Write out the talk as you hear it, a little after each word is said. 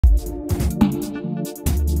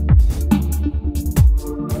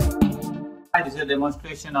Hi, this is a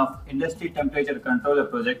demonstration of industry temperature controller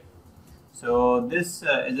project. So this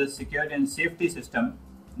is a security and safety system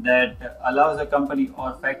that allows a company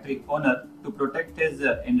or factory owner to protect his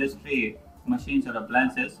industry machines or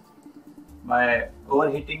appliances by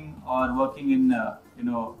overheating or working in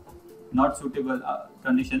not suitable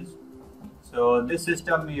conditions. So this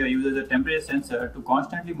system uses a temperature sensor to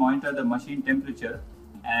constantly monitor the machine temperature,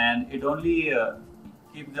 and it only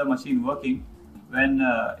keeps the machine working when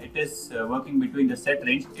it is working between the set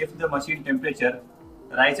range. If the machine temperature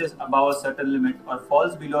rises above a certain limit or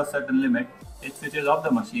falls below a certain limit, it switches off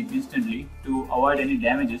the machine instantly to avoid any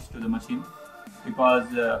damages to the machine, because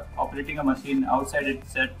operating a machine outside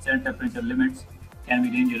its set temperature limits can be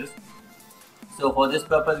dangerous. So for this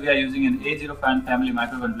purpose we are using an A05 family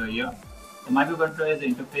microcontroller here. The microcontroller is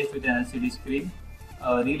interfaced with an LCD screen,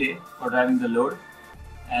 a relay for driving the load,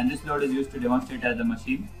 and this load is used to demonstrate as the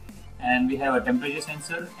machine. And we have a temperature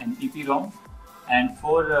sensor, an EEPROM, and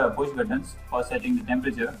 4 push buttons for setting the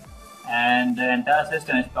temperature. And the entire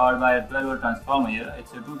system is powered by a 12 volt transformer here. It's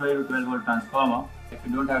a 220 to 12 volt transformer. If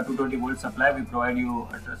you don't have 220 volt supply, we provide you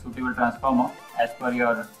a suitable transformer as per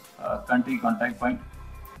your country contact point.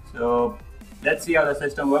 So let's see how the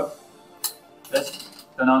system works. Let's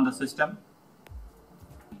turn on the system.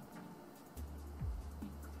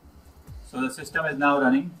 So the system is now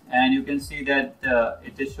running, and you can see that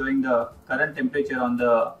it is showing the current temperature on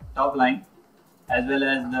the top line, as well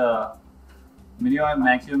as the minimum and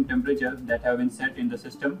maximum temperature that have been set in the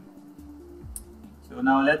system. So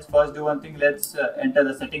now let's first do one thing. Let's enter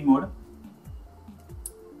the setting mode,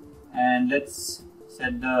 and let's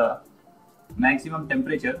set the maximum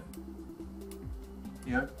temperature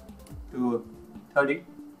here to 30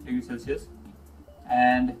 degrees Celsius.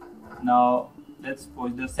 And now let's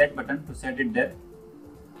push the set button to set it there.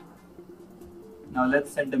 Now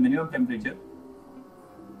let's set the minimum temperature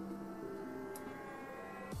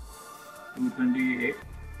to 28,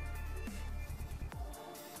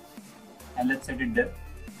 and let's set it there.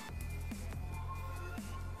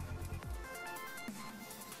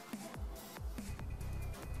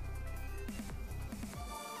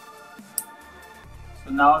 So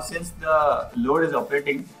now, since the load is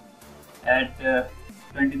operating at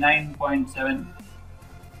 29.7,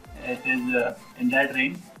 it is in that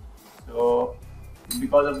range. So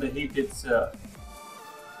because of the heat, its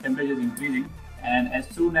temperature is increasing, and as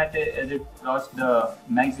soon as it crossed the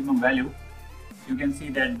maximum value, you can see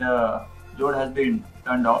that the load has been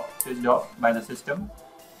turned off, switched off by the system.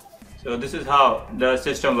 So this is how the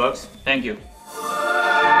system works. Thank you.